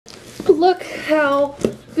Look how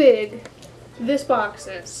big this box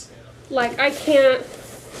is. Like, I can't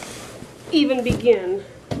even begin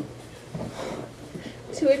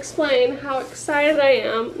to explain how excited I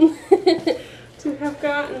am to have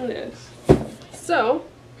gotten this. So,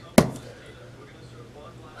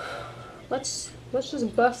 let's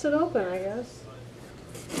just bust it open, I guess.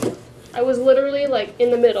 I was literally like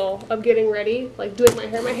in the middle of getting ready, like doing my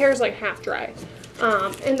hair. My hair is like half dry.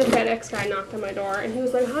 And the FedEx guy knocked on my door and he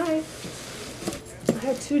was like, "Hi, I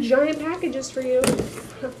have 2 giant packages for you."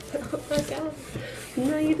 Oh my god.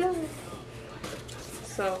 No, you don't.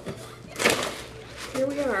 So, here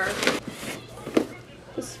we are.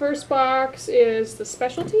 This first box is the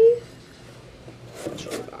specialty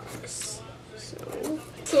box.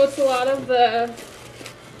 So it's a lot of the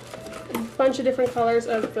bunch of different colors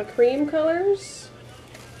of the cream colors.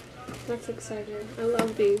 That's exciting. I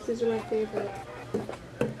love these. These are my favorite.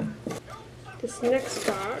 This next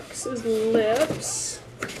box is lips.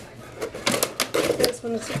 This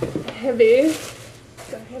one's heavy.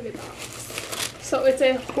 It's a heavy box. So it's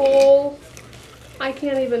a whole, I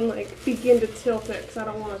can't even like begin to tilt it because I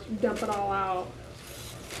don't want to dump it all out.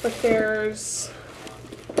 But there's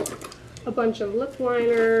a bunch of lip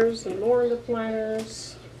liners and more lip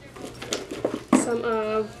liners. Some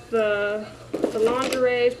of the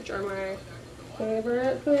lingeries, which are my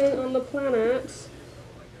favorite thing on the planet.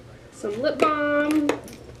 Some lip balm,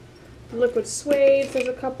 liquid suede, there's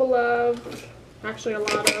a couple of, actually a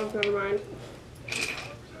lot of, never mind.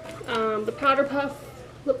 The powder puff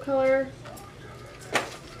lip color.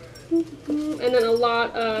 And then a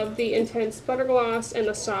lot of the intense butter gloss and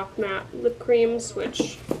the soft matte lip creams,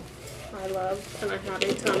 which I love and I have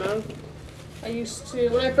a ton of. I used to,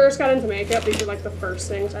 when I first got into makeup, these are like the first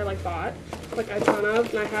things I like bought, like a ton of,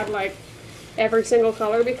 and I had like every single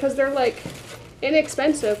color because they're like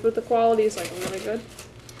inexpensive, but the quality is like really good.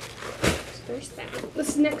 So there's that.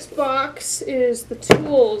 This next box is the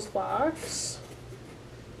tools box.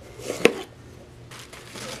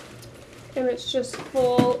 And it's just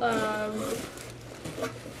full of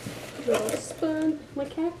little sponge, my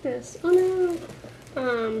cactus, oh no.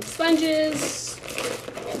 Sponges,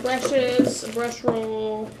 brushes, a brush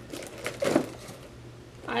roll,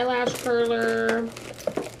 eyelash curler,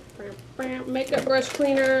 makeup brush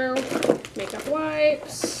cleaner, makeup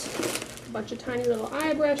wipes, a bunch of tiny little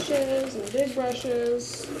eye brushes and big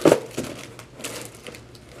brushes.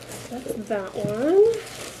 That's that one.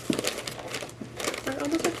 Oh,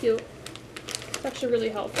 those are cute. It's actually really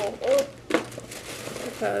helpful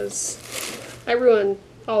because I ruin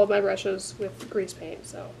all of my brushes with grease paint,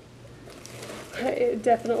 so I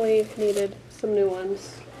definitely needed some new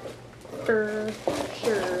ones for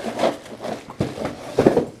sure.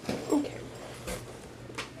 Okay.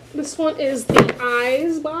 This one is the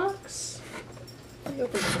eyes box. I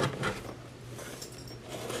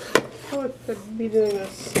could be doing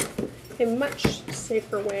this a much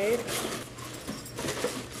safer way.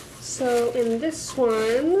 So in this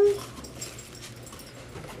one,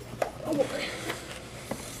 oh boy,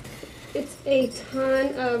 it's a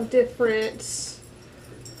ton of different,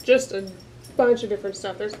 just a bunch of different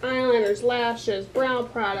stuff. There's eyeliners, lashes, brow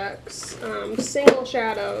products, single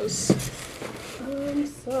shadows.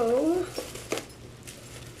 So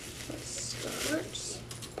let's start.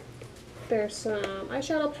 There's some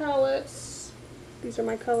eyeshadow palettes. These are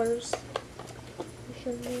my colors.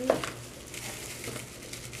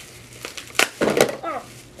 Oh.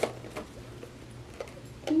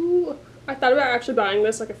 Ooh. I thought about actually buying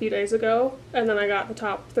this like a few days ago, and then I got the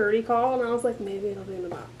top 30 call, and I was like, maybe it'll be in the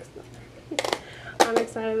box. I'm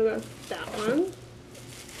excited about that one.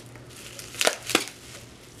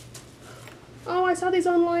 Oh, I saw these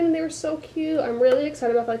online and they were so cute. I'm really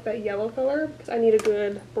excited about like that yellow color because I need a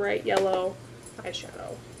good bright yellow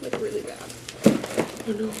eyeshadow, like really bad.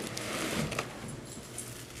 Oh no.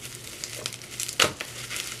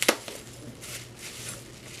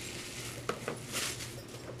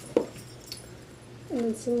 And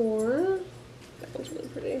then some more. That one's really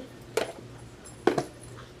pretty.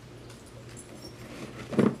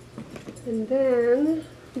 And then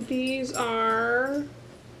these are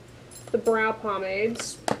the brow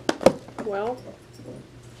pomades. Well,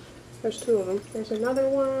 there's 2 of them. There's another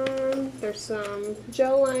one. There's some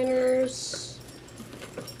gel liners,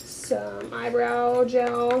 some eyebrow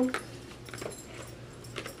gel,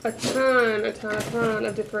 a ton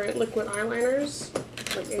of different liquid eyeliners,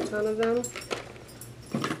 like a ton of them.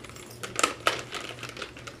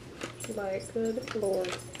 Like, good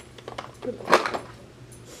lord. Good lord.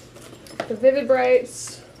 The Vivid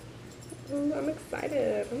Brights. I'm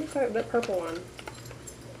excited. I'm excited. That purple one.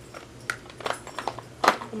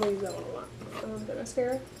 I'm gonna use that one a lot. The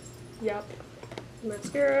mascara. Yep.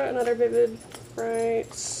 Mascara, another Vivid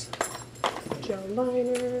Bright gel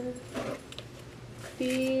liner.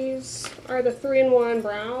 These are the 3-in-1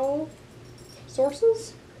 brow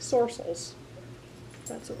sources? Sourcels.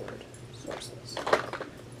 That's a word. Sourcels.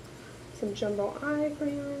 Some jumbo eye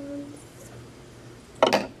crayons.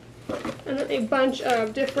 And then a bunch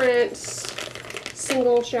of different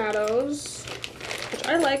single shadows. Which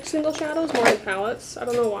I like single shadows more than palettes. I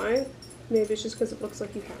don't know why. Maybe it's just because it looks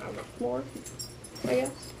like you have more, I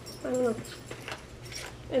guess. I don't know.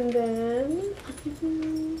 And then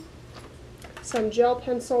some gel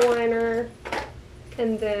pencil liner,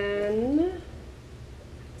 and then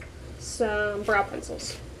some brow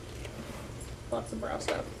pencils. Lots of brow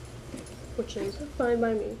stuff, which is fine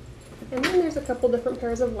by me. And then there's a couple different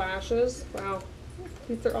pairs of lashes. Wow,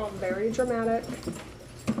 these are all very dramatic.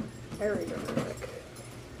 Very dramatic.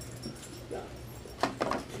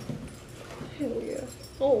 Hell yeah.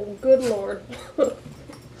 Oh, good lord.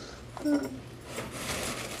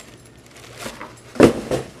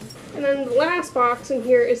 And then the last box in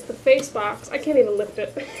here is the face box. I can't even lift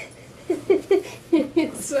it.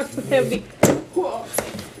 It's so heavy. Whoa.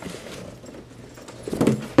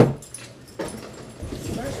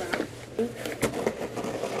 There's that.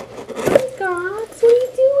 Oh my God, what are you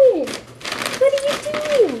doing? What are you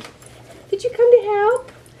doing? Did you come to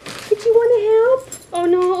help? Did you want to help? Oh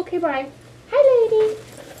no, okay, bye. Hi, lady.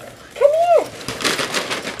 Come here.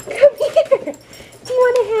 Come here. Do you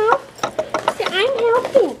want to help? Say, I'm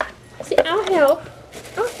helping. Say, I'll help.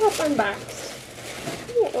 I'll help unbox.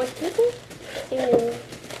 Yeah, what's this?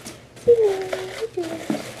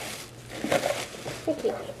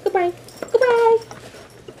 Okay, goodbye. Goodbye.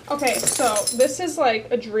 Okay, so this is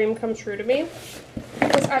like a dream come true to me.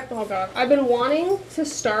 Because oh god, I've been wanting to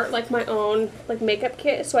start like my own like makeup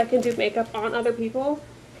kit so I can do makeup on other people.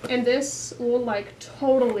 And this will like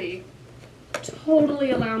totally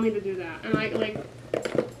allow me to do that. And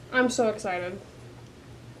I'm so excited.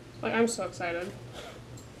 Like, I'm so excited.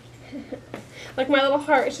 Like, my little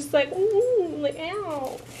heart is just like, like,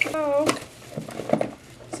 ow. Oh.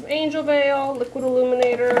 Some Angel Veil, liquid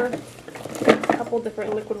illuminator, a couple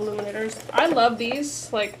different liquid illuminators. I love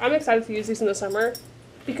these. Like, I'm excited to use these in the summer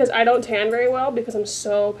because I don't tan very well because I'm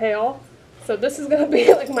so pale. So this is going to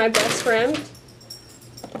be, like, my best friend.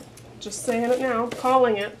 Just saying it now.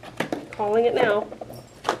 Calling it. Calling it now.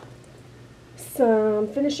 Some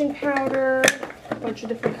finishing powder. A bunch of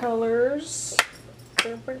different colors.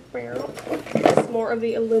 More of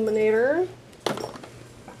the illuminator.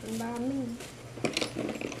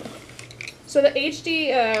 So the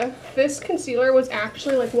HD, this concealer was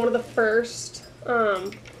actually like one of the first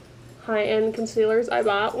high-end concealers I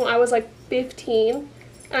bought when I was like 15.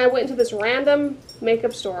 And I went into this random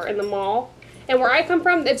makeup store in the mall. And where I come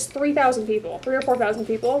from, it's 3,000 people, 3,000 or 4,000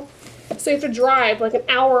 people. So you have to drive like an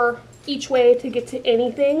hour each way to get to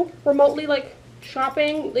anything remotely, like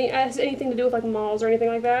shopping, it has anything to do with like malls or anything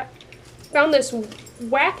like that. Found this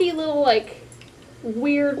wacky little like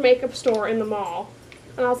weird makeup store in the mall.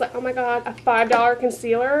 And I was like, oh my god, a $5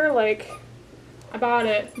 concealer? Like, I bought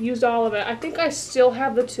it, used all of it. I think I still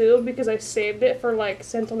have the tube because I saved it for like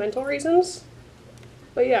sentimental reasons.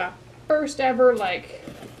 But yeah, first ever like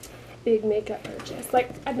big makeup purchase. Like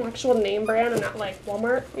an actual name brand and not like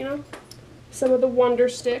Walmart, you know? Some of the Wonder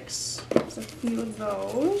Sticks. There's a few of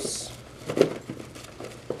those.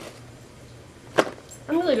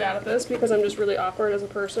 I'm really bad at this because I'm just really awkward as a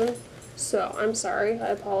person. So I'm sorry, I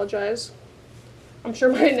apologize. I'm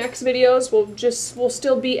sure my next videos will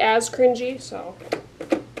still be as cringy, so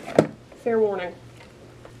fair warning.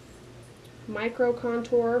 Micro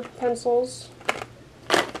contour pencils.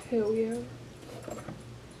 Hell yeah.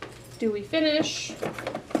 Dewy finish.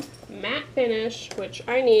 Matte finish, which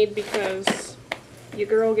I need because your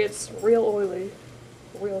girl gets real oily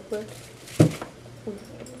real quick.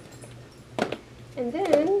 And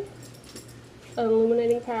then an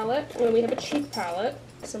illuminating palette, and then we have a cheek palette,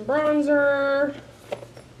 some bronzer,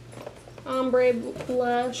 ombre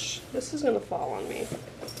blush. This is gonna fall on me.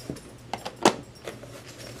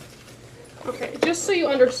 Okay, just so you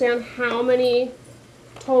understand how many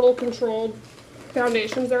total controlled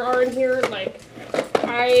foundations there are in here, like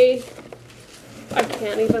I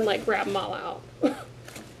can't even like grab them all out.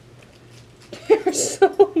 There's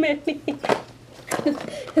so many.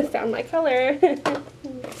 I found my color.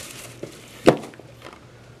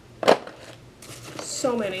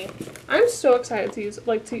 So many. I'm so excited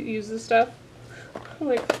to use this stuff. I'm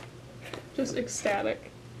like just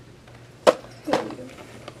ecstatic.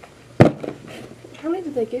 How many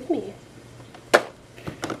did they give me?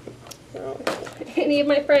 Oh, any of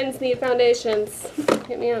my friends need foundations,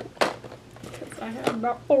 hit me up. I have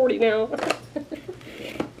about 40 now.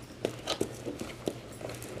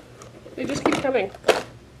 They just keep coming.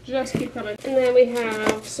 Just keep coming. And then we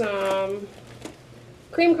have some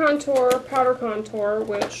cream contour, powder contour,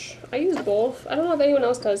 which I use both. I don't know if anyone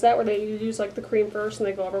else does that, where they use like the cream first and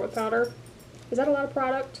they go over with powder. Is that a lot of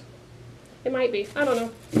product? It might be. I don't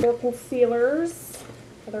know. More concealers.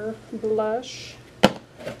 Another blush.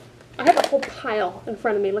 I have a whole pile in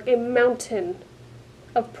front of me, like a mountain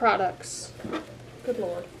of products. Good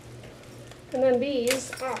Lord. And then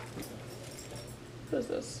these. What is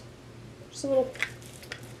this? Just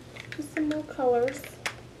some more colors.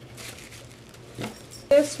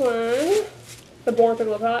 This one, the Born for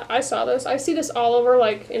Glow palette. I saw this. I see this all over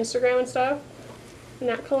like Instagram and stuff. And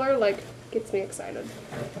that color like gets me excited.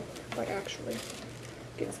 Like actually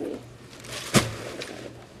gets me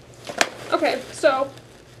excited. Okay, so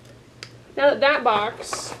now that that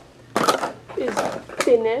box is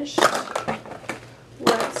finished,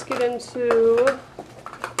 let's get into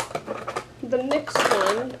the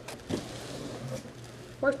NYX one.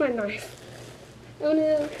 Where's my knife? Oh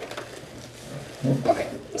no. Okay,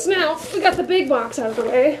 so now we got the big box out of the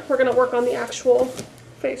way. We're gonna work on the actual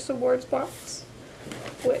Face Awards box,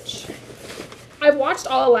 which I've watched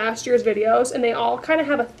all of last year's videos and they all kind of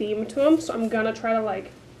have a theme to them, so I'm gonna try to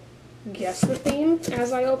like guess the theme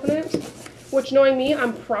as I open it, which knowing me,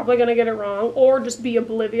 I'm probably gonna get it wrong or just be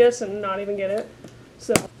oblivious and not even get it.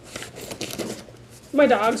 So my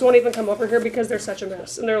dogs won't even come over here because they're such a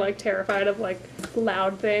mess and they're like terrified of like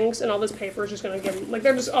loud things, and all this paper is just gonna get like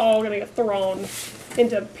they're just all gonna get thrown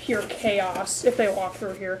into pure chaos if they walk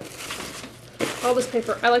through here. All this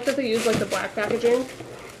paper, I like that they use like the black packaging.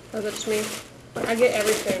 Or that's me. Like, I get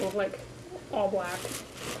everything like all black.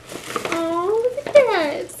 Oh, look at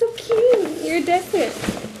that! It's so cute. You're a definite.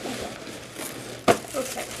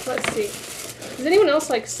 Okay, let's see. Does anyone else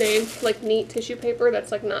like save like neat tissue paper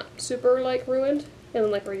that's like not super like ruined and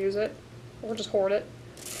then like reuse it or just hoard it?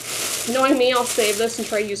 Knowing me, I'll save this and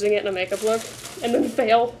try using it in a makeup look and then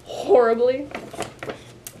fail horribly.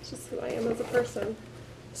 It's just who I am as a person.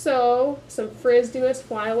 So, some Frizz Dearest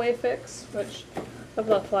Flyaway Fix, which I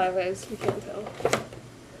love flyaways, you can't tell.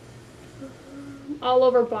 All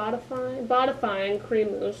over Bodifying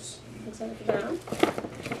Cream Mousse. Excited for that.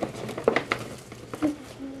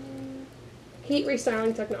 Heat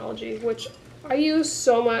Restyling Technology, which I use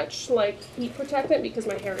so much like heat protectant because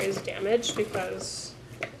my hair is damaged because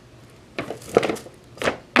I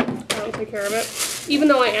don't take care of it. Even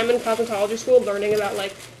though I am in cosmetology school learning about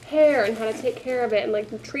like hair and how to take care of it and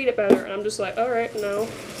like treat it better, and I'm just like, alright, no,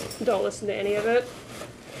 don't listen to any of it.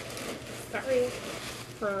 Sorry.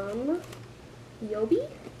 From Yobi?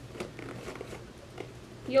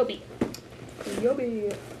 Yobi.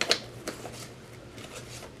 Yobi.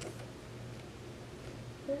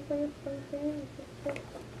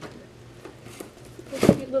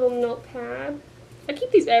 Cute little notepad. I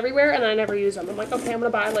keep these everywhere and I never use them. I'm like, okay, I'm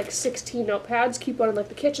gonna buy like 16 notepads, keep one in like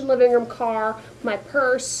the kitchen, living room, car, my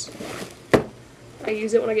purse. I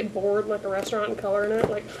use it when I get bored, like a restaurant, and color in it.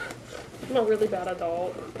 Like, I'm a really bad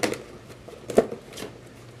adult.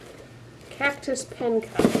 Cactus pen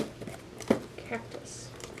cup. Cactus.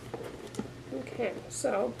 Okay,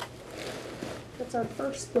 so that's our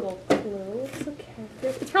first little clue. It's a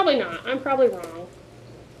cactus. It's probably not. I'm probably wrong.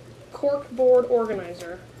 Cork board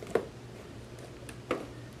organizer.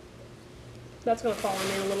 That's going to fall on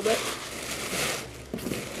me in a little bit.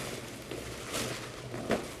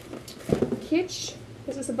 Kitsch.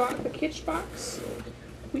 Is this a box? The Kitsch box?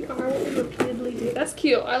 We are what we repeatedly do. That's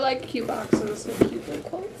cute. I like cute boxes with cute little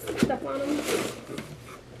quotes and stuff on them.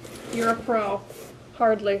 You're a pro.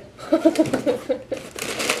 Hardly.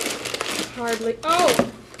 Hardly.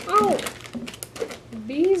 Oh! Oh!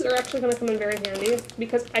 These are actually going to come in very handy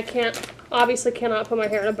because I obviously cannot put my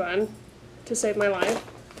hair in a bun to save my life.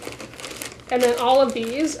 And then all of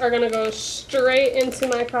these are going to go straight into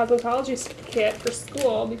my cosmetology kit for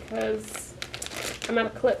school because I'm out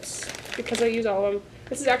of clips because I use all of them.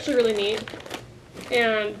 This is actually really neat.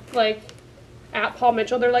 And like at Paul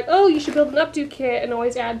Mitchell, they're like, oh, you should build an updo kit and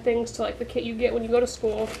always add things to like the kit you get when you go to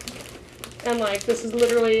school. And like this is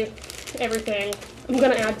literally everything I'm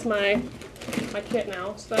going to add to my kit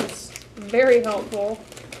now. So that's very helpful.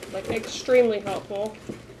 Like extremely helpful.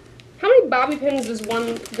 How many bobby pins does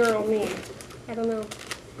one girl need? I don't know.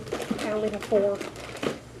 I only have 4.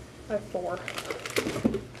 I have 4.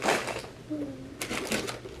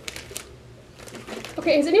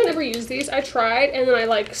 Okay, has anyone ever used these? I tried and then I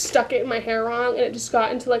like stuck it in my hair wrong and it just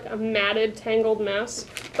got into like a matted, tangled mess.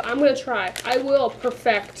 But I'm gonna try. I will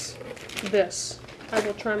perfect this. I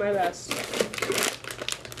will try my best.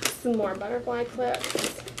 Some more butterfly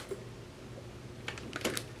clips.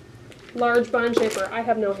 large bun shaper. I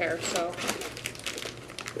have no hair, so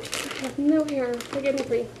I have no hair. They gave me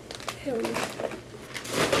 3. Hell yeah.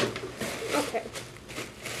 Okay.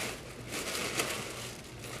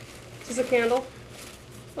 Is this a candle?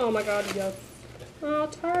 Oh my god, yes. Oh,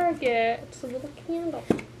 Target. It's a little candle.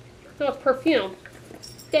 No, it's perfume.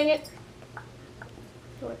 Dang it.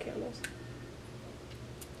 I like candles.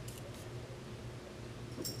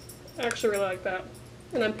 I actually really like that.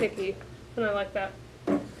 And I'm picky. And I like that.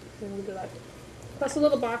 And do that. Plus the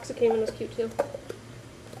little box that came in was cute too.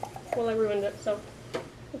 Well, I ruined it, so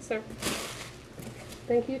it's there.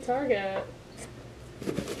 Thank you, Target.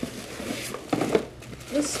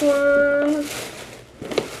 This one,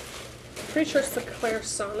 pretty sure it's the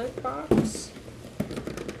Clairsonic box.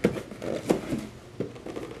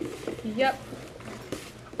 Yep.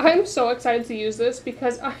 I'm so excited to use this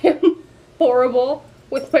because I am horrible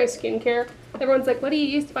with my skincare. Everyone's like, what do you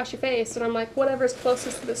use to wash your face? And I'm like, whatever's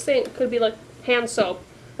closest to the sink. Could be like hand soap.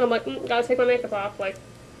 And I'm like, gotta take my makeup off. Like,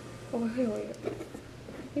 oh, wait.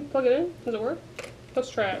 Can you plug it in? Does it work? Let's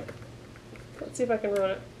try it. Let's see if I can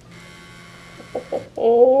ruin it.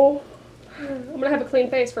 Oh. I'm gonna have a clean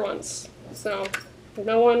face for once. So,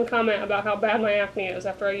 no one comment about how bad my acne is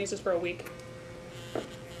after I use this for a week.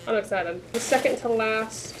 I'm excited. The second to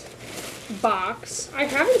last box. I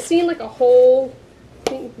haven't seen like a whole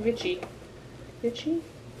thing. Vichy.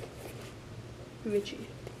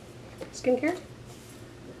 Skincare?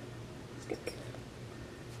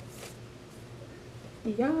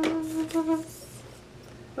 Yes.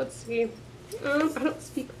 Let's see. I don't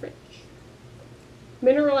speak French.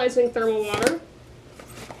 Mineralizing thermal water.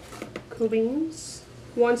 Cool beans.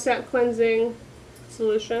 1-step cleansing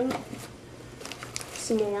solution.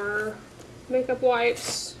 Some more makeup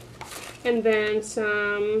wipes. And then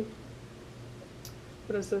some,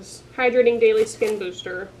 what is this? Hydrating Daily Skin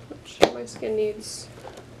Booster, which my skin needs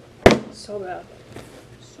so bad.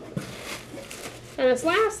 So bad. And this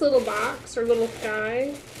last little box, or little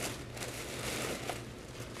guy,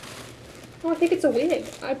 oh, I think it's a wig.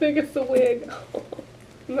 I think it's the wig.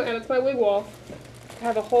 I'm gonna add it to my wig wall. I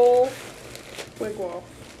have a whole wig wall.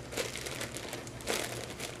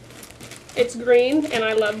 It's green, and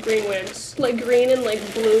I love green wigs. Like green and like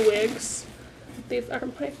blue wigs. These are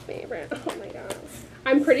my favorite. Oh my god.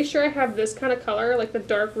 I'm pretty sure I have this kind of color, like the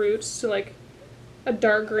dark roots to like a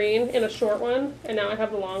dark green in a short one, and now I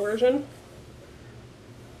have the long version.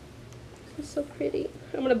 This is so pretty.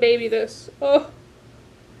 I'm gonna baby this. Oh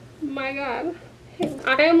my god.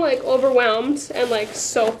 I am like overwhelmed and like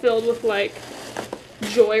so filled with like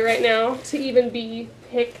joy right now to even be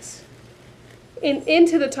picked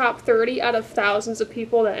into the top 30 out of thousands of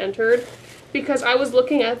people that entered, because I was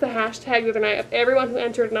looking at the hashtag the other night of everyone who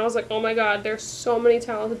entered, and I was like, oh my god, there's so many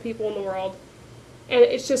talented people in the world, and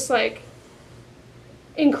it's just like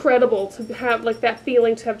incredible to have like that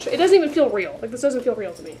feeling to have. It doesn't even feel real. Like, this doesn't feel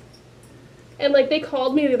real to me. And like, they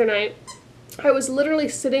called me the other night. I was literally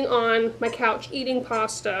sitting on my couch eating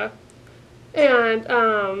pasta, and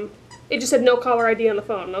it just said no caller ID on the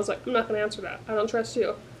phone, and I was like, I'm not going to answer that. I don't trust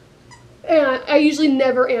you. And I usually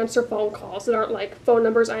never answer phone calls that aren't like phone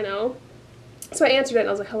numbers I know. So I answered it, and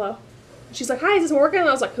I was like, hello. And she's like, hi, is this Morgan? And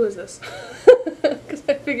I was like, who is this? Because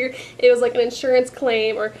I figured it was like an insurance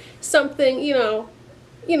claim or something, you know,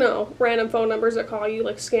 random phone numbers that call you,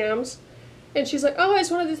 like scams. And she's like, oh, I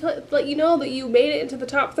just wanted to let you know that you made it into the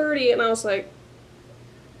top 30. And I was like,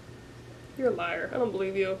 you're a liar. I don't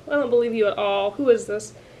believe you. I don't believe you at all. Who is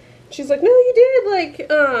this? She's like, no, you did,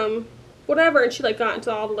 like, whatever. And she, like, got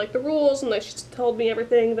into all the, like, the rules, and, like, she told me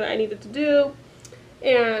everything that I needed to do.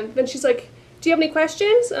 And then she's like, do you have any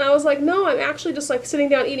questions? And I was like, no, I'm actually just, like, sitting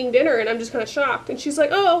down eating dinner, and I'm just kind of shocked. And she's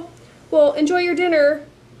like, oh, well, enjoy your dinner.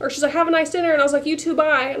 Or she's like, have a nice dinner. And I was like, you too,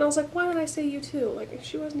 bye. And I was like, why did I say you too? Like,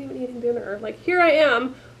 she wasn't even eating dinner. Like, here I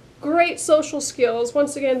am, great social skills,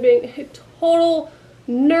 once again being a total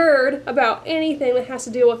nerd about anything that has to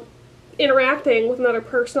deal with interacting with another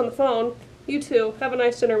person on the phone. You too, have a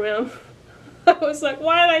nice dinner, ma'am. I was like,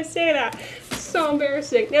 why did I say that? So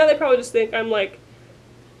embarrassing. Now they probably just think I'm like,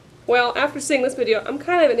 well, after seeing this video, I'm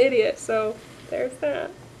kind of an idiot, so there's that.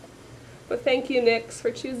 But thank you, NYX, for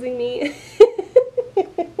choosing me.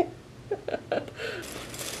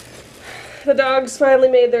 The dogs finally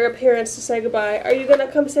made their appearance to say goodbye. Are you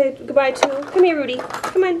gonna come say goodbye too? Come here, Rudy.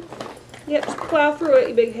 Come on. Yep, just plow through it,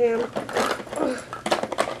 you big hand.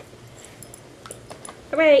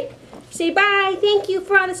 Alright. Say bye. Thank you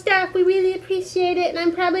for all the stuff. We really appreciate it. And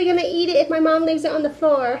I'm probably gonna eat it if my mom leaves it on the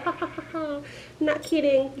floor. Ha ha ha ha. Not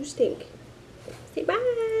kidding. You stink. Say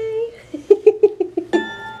bye.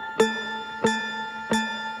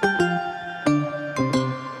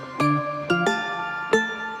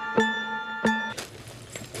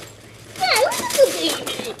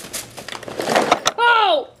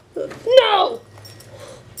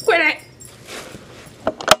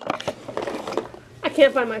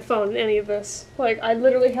 can't find my phone in any of this. Like, I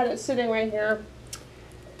literally had it sitting right here.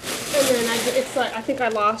 And then it's like, I think I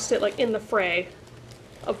lost it like in the fray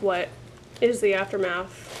of what is the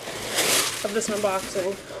aftermath of this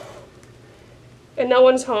unboxing. And no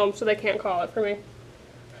one's home, so they can't call it for me.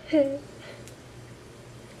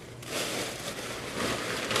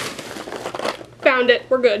 Found it.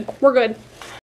 We're good. We're good.